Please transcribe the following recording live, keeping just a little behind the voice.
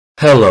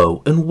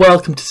Hello and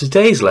welcome to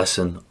today's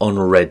lesson on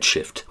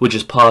redshift, which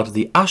is part of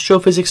the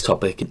astrophysics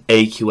topic in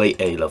AQA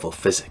A-Level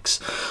Physics.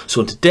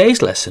 So in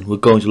today's lesson we're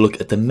going to look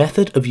at the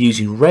method of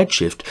using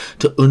redshift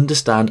to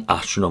understand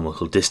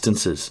astronomical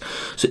distances.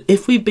 So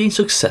if we've been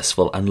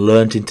successful and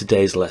learned in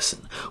today's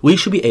lesson, we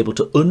should be able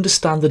to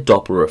understand the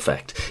Doppler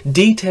effect,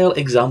 detail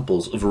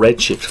examples of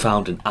redshift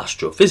found in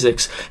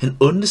astrophysics, and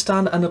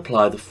understand and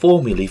apply the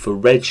formulae for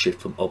redshift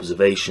from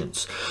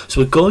observations.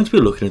 So we're going to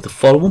be looking at the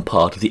following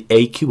part of the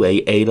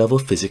AQA A-Level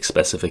Physics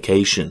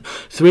specification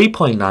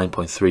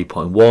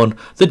 3.9.3.1,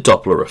 the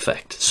Doppler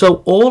effect.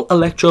 So all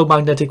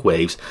electromagnetic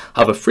waves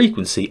have a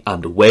frequency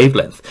and a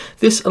wavelength.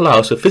 This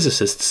allows for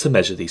physicists to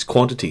measure these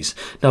quantities.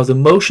 Now the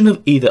motion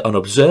of either an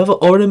observer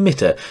or an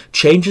emitter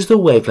changes the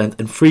wavelength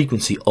and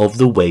frequency of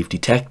the wave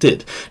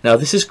detected. Now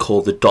this is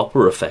called the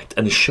Doppler effect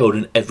and is shown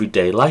in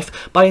everyday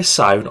life by a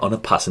siren on a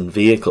passing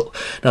vehicle.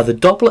 Now the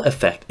Doppler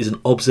effect is an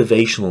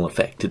observational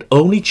effect. It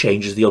only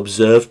changes the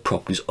observed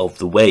properties of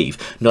the wave,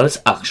 not its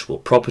actual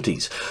properties.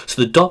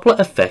 So the Doppler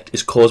effect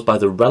is caused by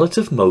the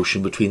relative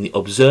motion between the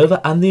observer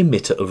and the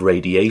emitter of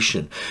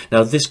radiation.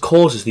 Now this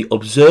causes the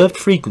observed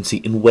frequency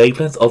and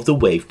wavelength of the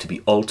wave to be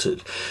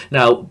altered.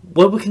 Now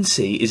what we can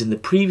see is in the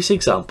previous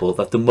example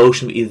that the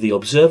motion of either the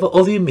observer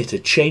or the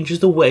emitter changes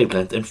the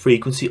wavelength and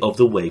frequency of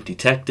the wave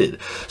detected.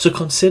 So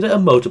consider a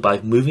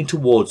motorbike moving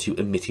towards you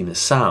emitting a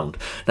sound.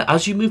 Now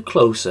as you move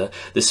closer,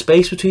 the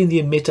space between the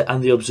emitter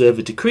and the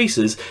observer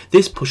decreases.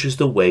 This pushes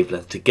the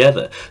wavelength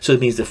together. So it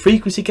means the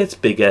frequency gets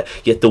bigger,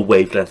 yet the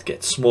wavelength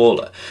gets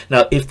smaller.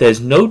 Now if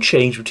there's no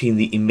change between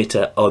the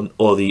emitter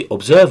or the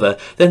observer,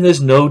 then there's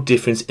no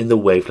difference in the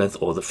wavelength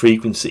or the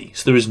frequency,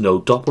 so there is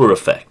no Doppler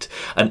effect.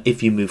 And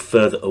if you move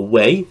further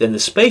away, then the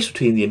space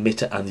between the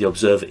emitter and the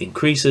observer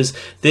increases.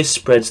 This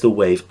spreads the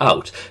wave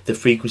out. The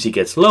frequency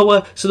gets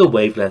lower, so the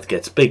wavelength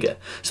gets bigger.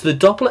 So the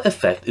Doppler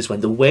effect is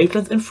when the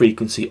wavelength and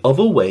frequency of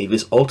a wave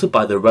is altered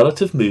by the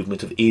relative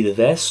movement of either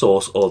their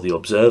source or the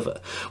observer.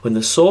 When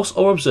the source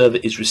or observer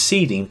is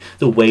receding,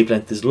 the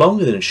wavelength is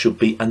longer than it should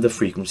be and the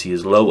frequency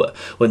is lower.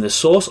 When the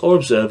source or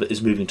observer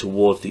is moving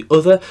towards the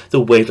other,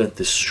 the wavelength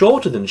is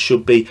shorter than it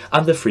should be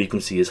and the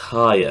frequency is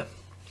higher.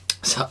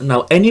 So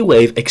now any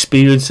wave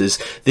experiences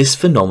this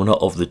phenomena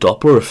of the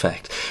Doppler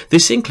effect.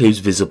 This includes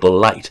visible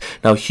light.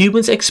 Now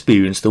humans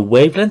experience the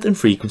wavelength and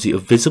frequency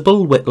of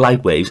visible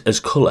light waves as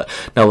colour.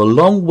 Now a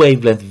long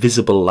wavelength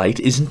visible light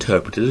is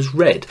interpreted as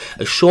red.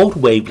 A short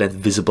wavelength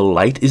visible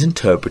light is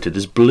interpreted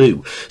as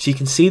blue. So you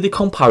can see the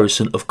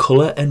comparison of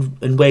colour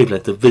and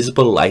wavelength of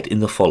visible light in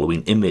the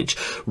following image.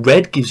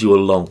 Red gives you a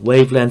long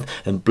wavelength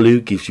and blue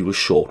gives you a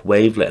short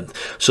wavelength.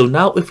 So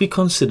now if we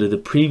consider the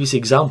previous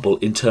example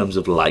in terms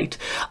of light,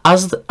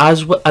 as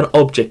an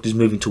object is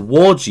moving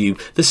towards you,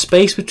 the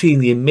space between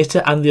the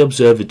emitter and the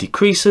observer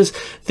decreases.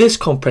 This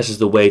compresses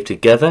the wave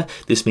together.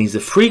 This means the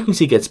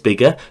frequency gets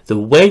bigger, the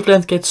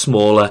wavelength gets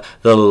smaller,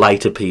 the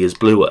light appears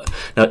bluer.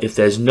 Now if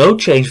there's no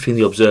change between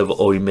the observer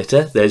or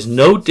emitter, there's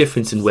no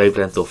difference in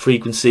wavelength or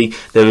frequency,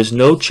 there is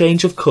no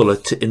change of colour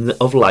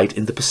of light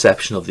in the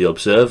perception of the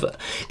observer.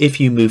 If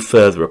you move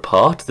further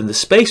apart, then the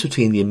space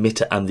between the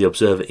emitter and the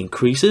observer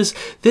increases.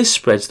 This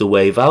spreads the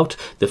wave out,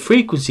 the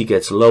frequency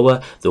gets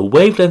lower, the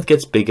wavelength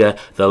gets bigger,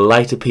 the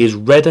light appears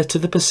redder to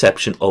the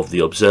perception of the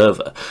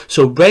observer.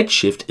 So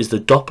redshift is the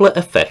Doppler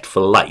effect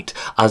for light.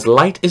 As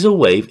light is a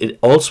wave, it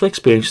also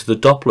experiences the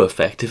Doppler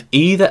effect if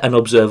either an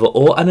observer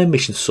or an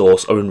emission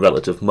source are in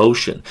relative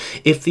motion.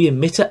 If the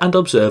emitter and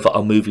observer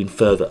are moving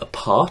further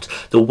apart,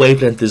 the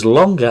wavelength is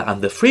longer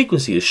and the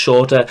frequency is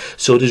shorter,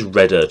 so it is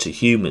redder to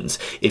humans.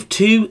 If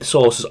two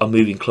sources are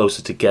moving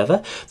closer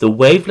together, the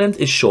wavelength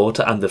is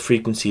shorter and the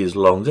frequency is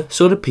longer,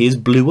 so it appears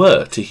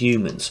bluer to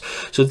humans.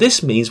 So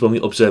this means when we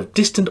observe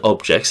distant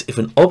objects, if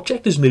an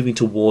object is moving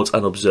towards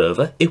an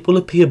observer, it will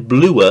appear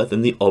bluer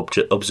than the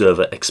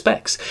observer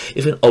expects.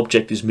 If an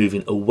object is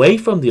moving away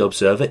from the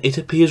observer, it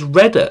appears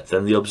redder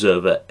than the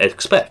observer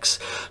expects.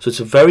 So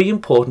it's a very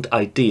important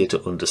idea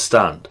to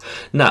understand.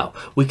 Now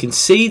we can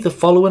see the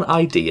following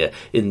idea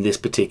in this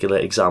particular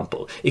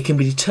example. It can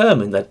be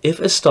determined that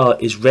if a star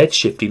is red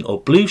shifting or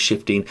blue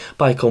shifting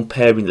by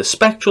comparing the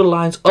spectral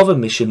lines of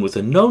emission with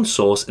a known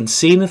source and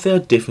seeing if they are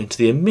different to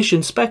the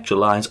emission spectral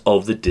lines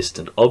of the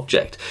distant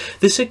object.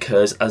 This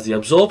occurs as the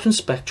absorption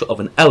spectra of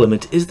an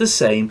element is the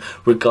same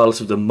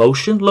regardless of the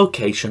motion,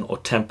 location or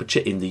temperature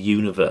in the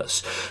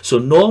universe. So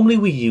normally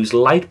we use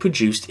light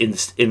produced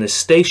in a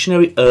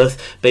stationary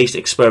Earth-based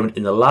experiment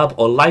in the lab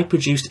or light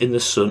produced in the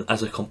sun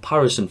as a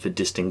comparison for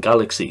distant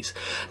galaxies.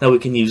 Now we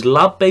can use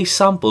lab-based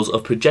samples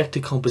of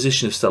projected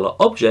composition of stellar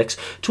objects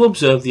to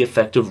observe the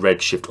effect of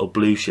redshift or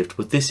blue shift,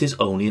 but this is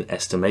only an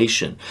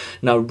estimation.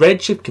 Now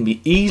redshift can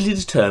be easily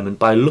determined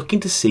by looking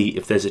to see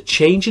if there's a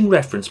change in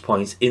reference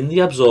points in the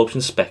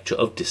absorption spectra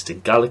of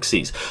distant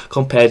galaxies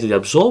compared to the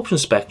absorption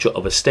spectra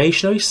of a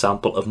stationary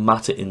sample of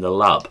matter in the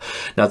lab.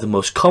 Now, the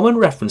most common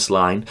reference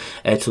line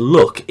to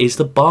look is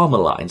the Balmer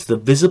lines, the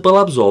visible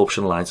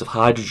absorption lines of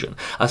hydrogen,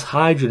 as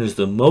hydrogen is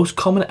the most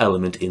common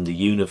element in the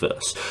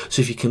universe.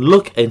 So if you can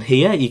look in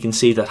here, you can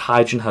see that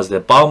hydrogen has their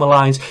Balmer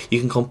lines. You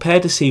can compare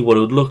to see what it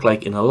would look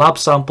like in a lab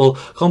sample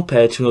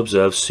compared to an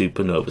observed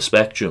supernova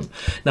spectrum.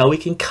 Now, we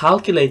can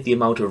calculate the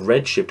amount of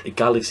redshift a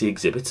galaxy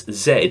exhibits,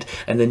 Z,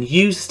 and then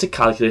use this to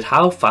calculate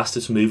how fast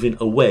it's moving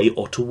away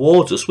or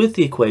towards us with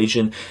the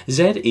equation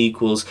Z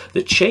equals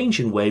the change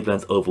in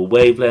wavelength over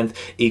wavelength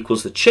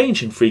equals the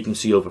change in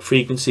frequency over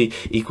frequency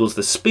equals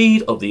the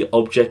speed of the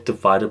object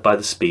divided by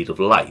the speed of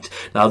light.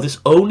 Now, this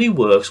only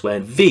works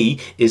when V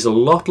is a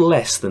lot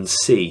less than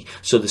C,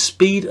 so the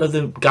speed of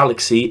the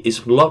galaxy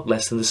is a lot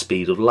less than the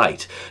speed of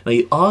light. Now,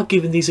 you are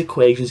given these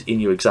equations in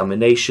your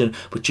examination,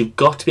 but you've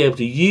got to be able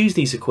to use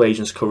these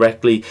equations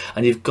correctly,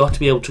 and you've got to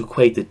be able to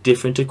equate the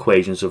different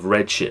equations of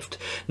redshift.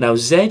 Now,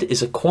 Z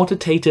is a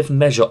quantitative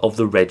measure of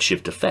the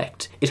redshift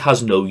effect. It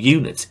has no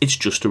units, it's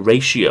just a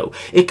ratio.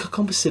 It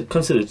can be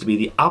considered to be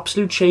the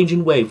absolute change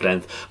in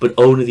wavelength, but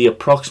only the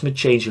approximate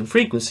change in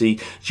frequency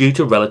due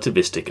to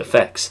relativistic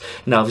effects.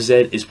 Now, if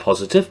Z is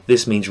positive,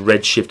 this means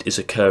redshift is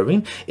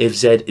occurring. If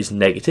Z is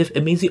negative,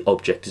 it means the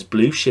object is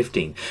blue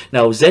shifting.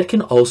 Now, Z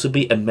can also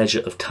be a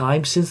measure of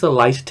time since the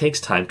light takes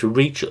time to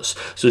reach us.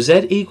 So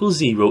Z equals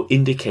 0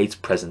 indicates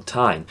present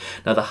time.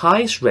 Now, the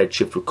highest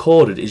redshift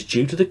recorded is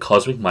due to the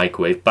cosmic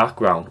microwave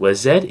background, where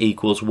Z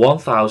equals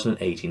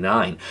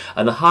 1089,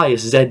 and the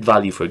highest Z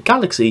value for a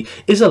galaxy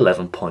is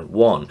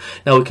 11.1.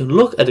 Now, we can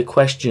look at a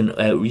question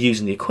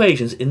using the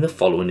equations in the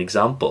following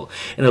example.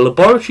 In a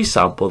laboratory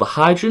sample, the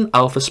hydrogen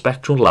alpha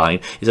spectral line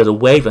is at a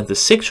wavelength of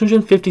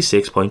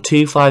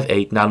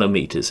 656.258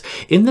 nanometers.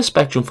 In the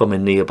spectrum from a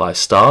nearby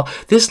star,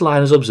 this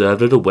line is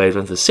observed at a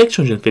wavelength of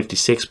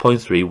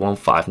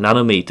 656.315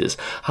 nanometers.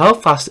 How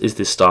fast is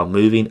this star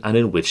moving and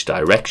in which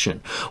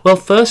direction? Well,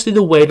 firstly,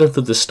 the wavelength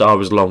of the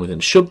star is longer than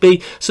it should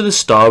be, so the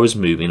star is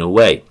moving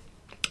away.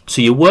 So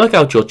you work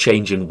out your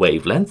change in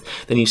wavelength,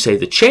 then you say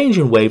the change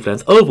in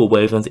wavelength over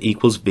wavelength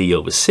equals V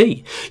over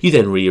C. You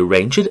then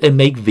rearrange it and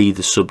make V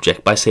the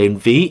subject by saying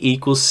V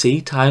equals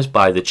C times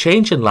by the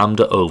change in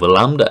lambda over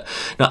lambda.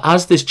 Now,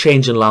 as this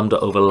change in lambda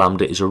over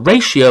lambda is a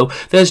ratio,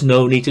 there's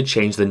no need to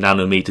change the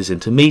nanometers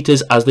into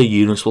meters as the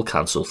units will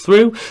cancel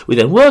through. We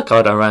then work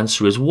out our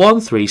answer is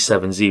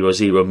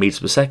 13700 meters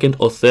per second,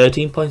 or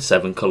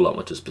 13.7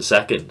 kilometers per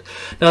second.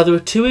 Now, there are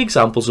two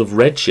examples of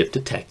redshift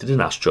detected in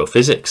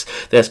astrophysics.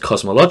 There's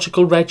cosmological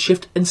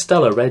redshift and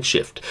stellar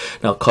redshift.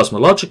 Now,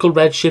 cosmological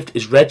redshift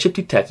is redshift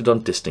detected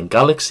on distant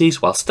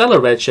galaxies, while stellar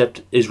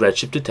redshift is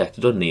redshift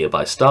detected on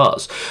nearby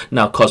stars.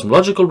 Now,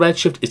 cosmological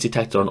redshift is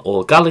detected on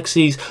all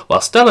galaxies, while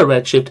stellar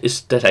redshift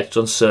is detected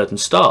on certain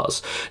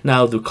stars.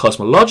 Now, the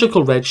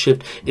cosmological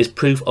redshift is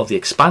proof of the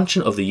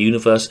expansion of the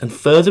universe and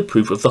further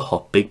proof of the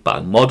hot Big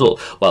Bang model,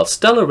 while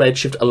stellar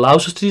redshift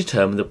allows us to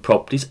determine the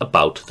properties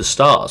about the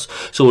stars.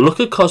 So we'll look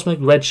at cosmic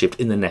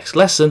redshift in the next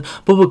lesson,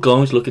 but we're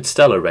going to look at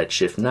stellar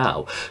redshift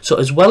now. So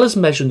as well as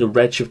measuring the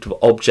redshift of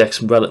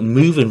objects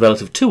moving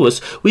relative to us,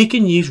 we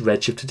can use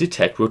redshift to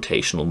detect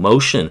rotational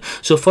motion.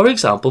 So for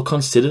example,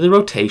 consider the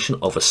rotation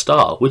of a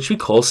star, which we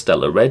call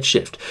stellar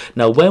redshift.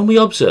 Now, when we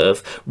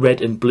observe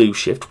red and blue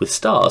shift with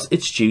stars,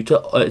 it's due to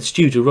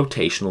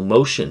rotational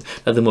motion.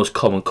 Now, the most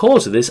common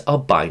cause of this are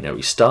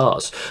binary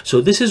stars.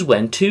 So this is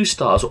when two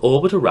stars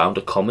orbit around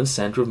a common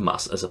center of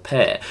mass as a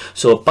pair.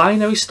 So a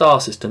binary star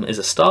system is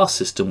a star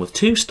system with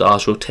two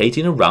stars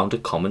rotating around a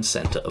common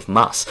center of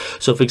mass.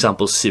 So for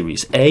example,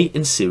 Sirius A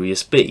and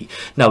Sirius B.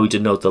 Now, we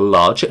denote the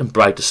larger and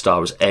brighter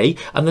star as A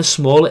and the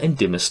smaller and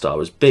dimmer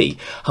star as B.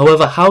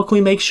 However, how can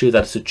we make sure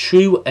that it's a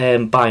true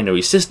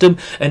binary system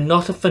and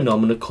not a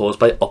phenomenon caused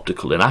by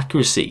optical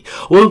inaccuracy?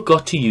 Well, we've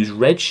got to use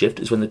redshift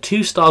as when the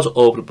two stars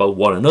orbit about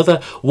one another,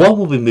 one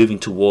will be moving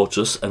towards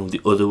us and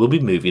the other will be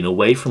moving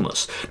away from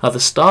us. Now, the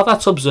star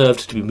that's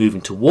observed to be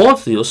moving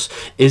towards us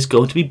is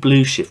going to be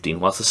blue shifting,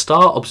 whilst the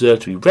star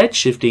observed to be red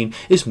shifting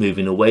is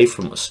moving away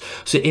from us.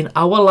 So in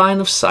our line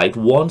of sight,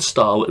 one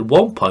star at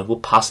one point will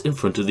pass in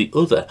front of the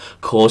other,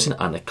 causing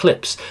an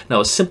eclipse. Now,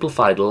 a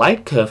simplified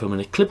light curve from an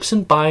eclipse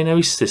in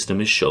binary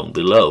system is shown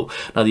below.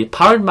 Now, the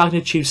apparent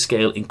magnitude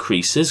scale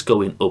increases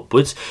going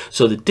upwards,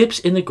 so the dips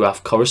in the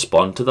graph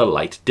correspond to the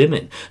light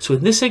dimming. So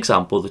in this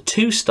example, the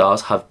two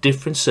stars have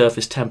different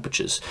surface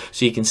temperatures,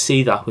 so you can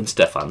see that in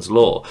Stefan's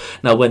law.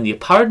 Now, when the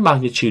apparent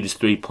magnitude is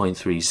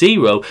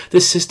 3.30,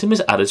 the system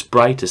is at its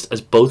brightest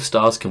as both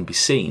stars can be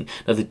seen.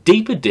 Now, the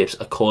deeper dips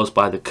are caused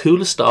by the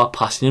cooler star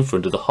passing in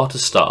front of the hotter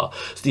star.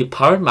 So the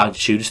apparent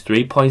magnitude is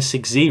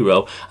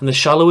 3.60 and the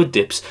shallower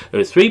dips are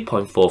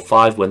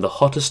 3.45 when the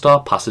hotter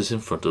star passes in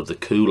front of the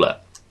cooler.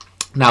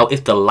 Now,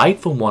 if the light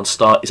from one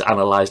star is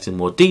analysed in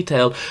more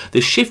detail,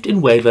 the shift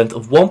in wavelength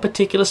of one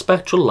particular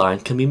spectral line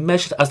can be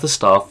measured as the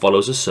star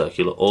follows a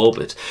circular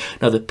orbit.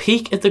 Now, the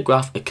peak in the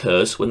graph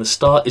occurs when the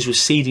star is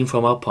receding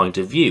from our point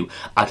of view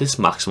at its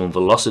maximum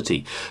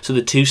velocity, so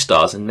the two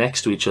stars are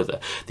next to each other.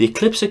 The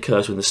eclipse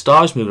occurs when the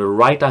star is moving at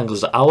right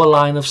angles to our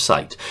line of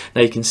sight.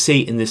 Now, you can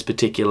see in this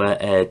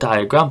particular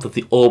diagram that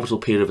the orbital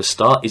period of a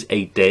star is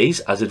 8 days,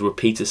 as it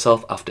repeats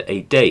itself after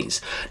 8 days.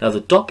 Now,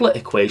 the Doppler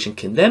equation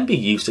can then be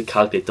used to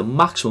calculate the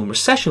maximum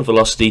recession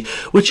velocity,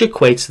 which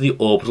equates to the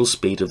orbital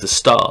speed of the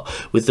star,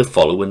 with the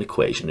following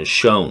equation as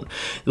shown.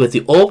 With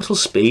the orbital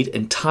speed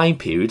and time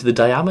period, the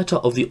diameter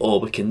of the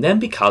orbit can then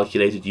be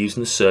calculated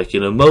using the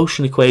circular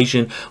motion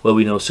equation, where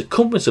we know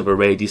circumference of a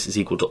radius is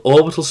equal to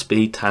orbital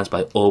speed times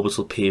by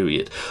orbital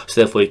period.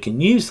 So therefore you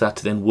can use that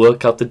to then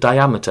work out the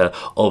diameter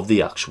of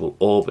the actual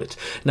orbit.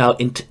 Now,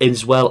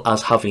 as well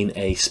as having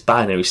a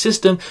binary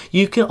system,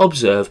 you can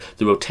observe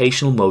the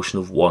rotational motion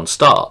of one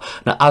star.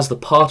 Now, as the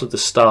part of the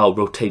star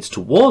rotates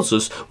towards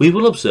us, we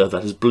will observe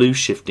that as blue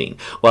shifting,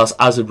 whilst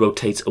as it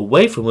rotates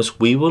away from us,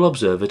 we will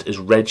observe it as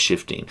red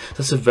shifting.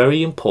 That's a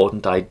very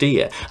important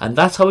idea, and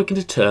that's how we can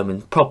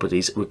determine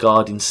properties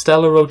regarding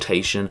stellar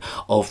rotation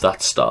of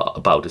that star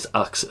about its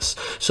axis.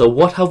 So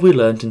what have we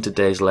learned in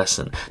today's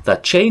lesson?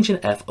 That change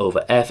in F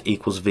over F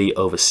equals V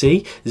over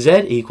C,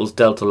 Z equals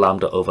delta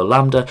lambda over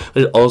lambda,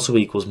 but it also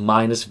equals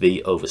minus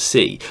V over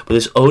C. But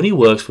this only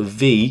works for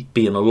V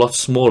being a lot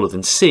smaller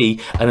than C,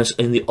 and it's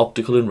in the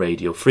optical and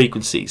radio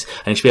frequencies,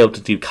 and you should be able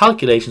to do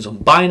calculations on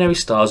binary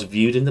stars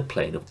viewed in the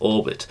plane of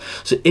orbit.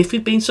 So if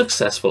we've been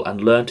successful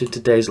and learnt in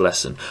today's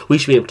lesson, we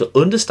should be able to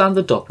understand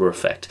the Doppler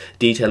effect,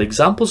 detail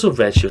examples of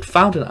redshift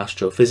found in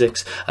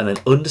astrophysics, and then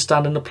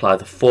understand and apply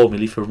the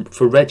formulae for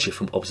redshift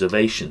from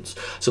observations.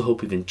 So I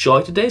hope you've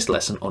enjoyed today's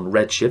lesson on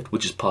redshift,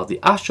 which is part of the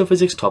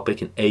astrophysics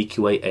topic in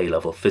AQA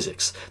A-Level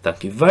Physics.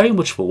 Thank you very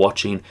much for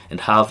watching,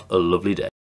 and have a lovely day.